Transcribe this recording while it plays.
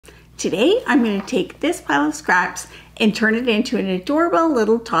Today I'm going to take this pile of scraps and turn it into an adorable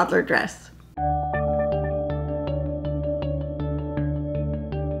little toddler dress.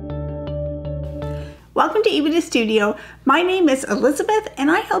 Welcome to Epida Studio. My name is Elizabeth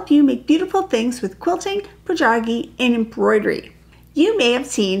and I help you make beautiful things with quilting, pojagi, and embroidery. You may have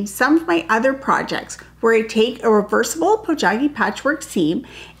seen some of my other projects where I take a reversible pojagi patchwork seam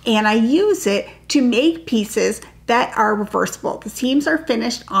and I use it to make pieces that are reversible. The seams are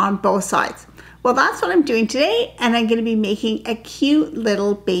finished on both sides. Well, that's what I'm doing today, and I'm going to be making a cute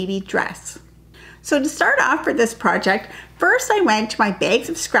little baby dress. So to start off for this project, first I went to my bags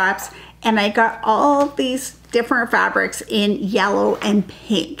of scraps and I got all these different fabrics in yellow and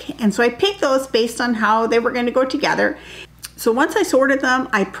pink. And so I picked those based on how they were going to go together. So once I sorted them,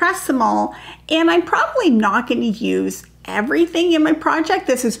 I pressed them all, and I'm probably not going to use everything in my project.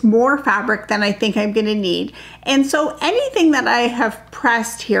 This is more fabric than I think I'm going to need. And so anything that I have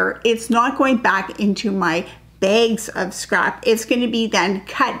pressed here, it's not going back into my bags of scrap. It's going to be then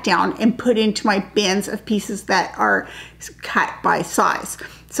cut down and put into my bins of pieces that are cut by size.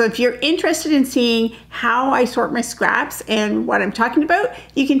 So if you're interested in seeing how I sort my scraps and what I'm talking about,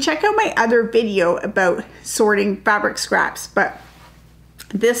 you can check out my other video about sorting fabric scraps. But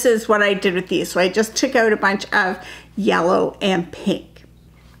this is what I did with these. So I just took out a bunch of yellow and pink.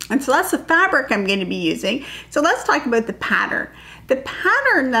 And so that's the fabric I'm going to be using. So let's talk about the pattern. The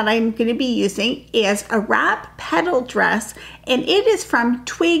pattern that I'm going to be using is a wrap petal dress, and it is from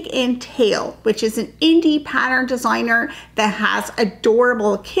Twig and Tale, which is an indie pattern designer that has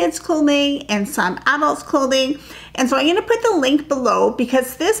adorable kids clothing and some adults clothing. And so I'm going to put the link below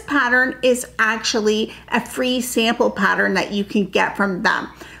because this pattern is actually a free sample pattern that you can get from them.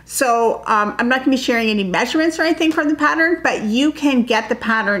 So I'm not going to be sharing any measurements or anything from the pattern, but you can get the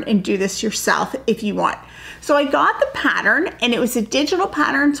pattern and do this yourself if you want. So I got the pattern, and it was a digital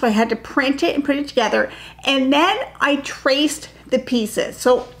pattern, so I had to print it and put it together, and then I traced the pieces.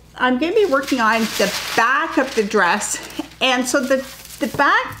 So I'm going to be working on the back of the dress, and so the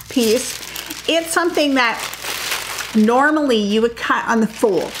back piece, it's something that normally you would cut on the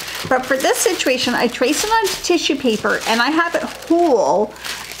fold, but for this situation I traced it on tissue paper and I have it whole,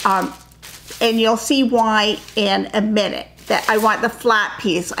 and you'll see why in a minute. That I want the flat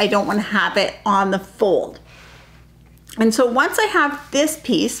piece, I don't want to have it on the fold. And so once I have this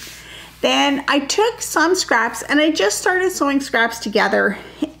piece, then I took some scraps and I just started sewing scraps together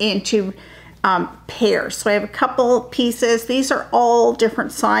into pairs. So I have a couple pieces. These are all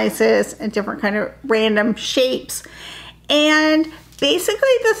different sizes and different kind of random shapes. And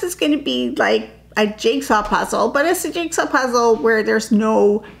basically this is going to be like a jigsaw puzzle, but it's a jigsaw puzzle where there's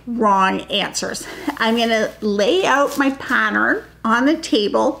no wrong answers. I'm going to lay out my pattern on the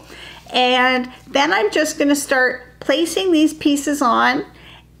table, and then I'm just going to start placing these pieces on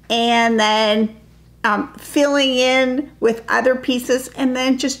and then filling in with other pieces and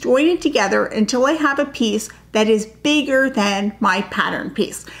then just joining together until I have a piece that is bigger than my pattern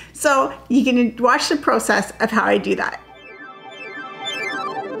piece. So you can watch the process of how I do that.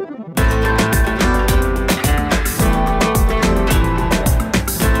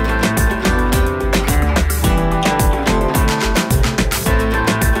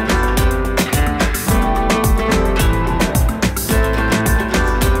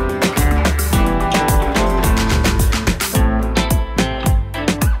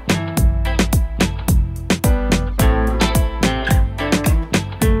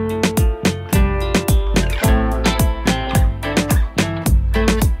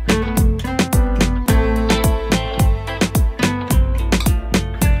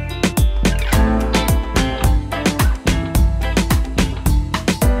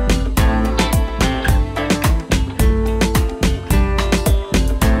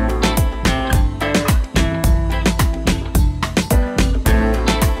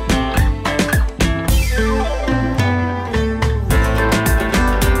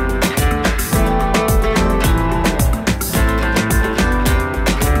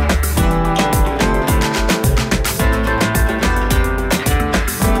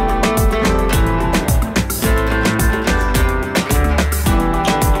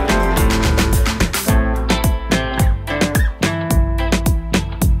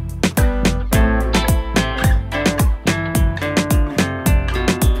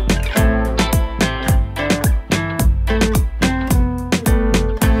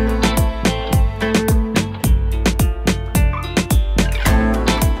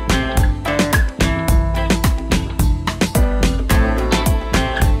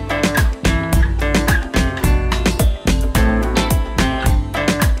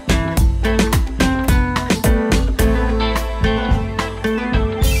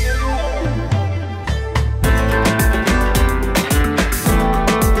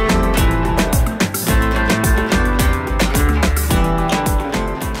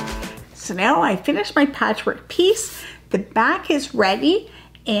 finished my patchwork piece. The back is ready,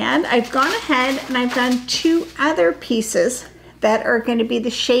 and I've gone ahead and I've done 2 other pieces that are going to be the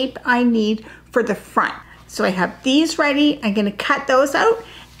shape I need for the front. So I have these ready. I'm going to cut those out,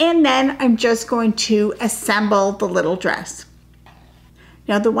 and then I'm just going to assemble the little dress.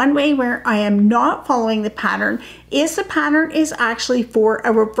 Now, the one way where I am not following the pattern is the pattern is actually for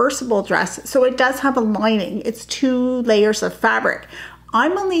a reversible dress. So it does have a lining. It's 2 layers of fabric.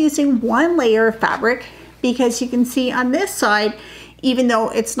 I'm only using 1 layer of fabric because you can see on this side, even though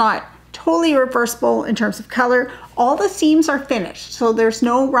it's not totally reversible in terms of color, all the seams are finished. So there's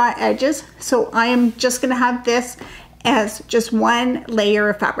no raw edges. So I am just gonna have this as just 1 layer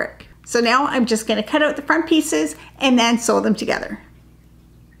of fabric. So now I'm just gonna cut out the front pieces and then sew them together.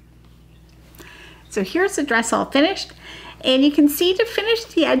 So here's the dress all finished. And you can see to finish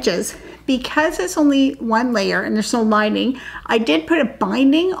the edges, because it's only 1 layer and there's no lining, I did put a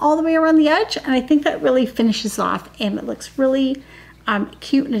binding all the way around the edge, and I think that really finishes off and it looks really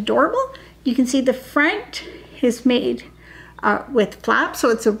cute and adorable. You can see the front is made with flaps, so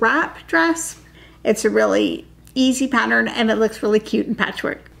it's a wrap dress. It's a really easy pattern and it looks really cute in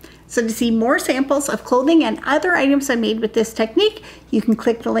patchwork. So to see more samples of clothing and other items I made with this technique, you can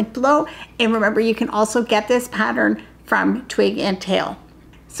click the link below. And remember, you can also get this pattern from Twig and Tale.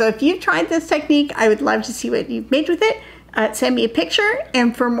 So if you've tried this technique, I would love to see what you've made with it. Send me a picture,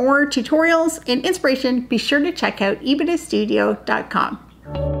 and for more tutorials and inspiration, be sure to check out epidastudio.com.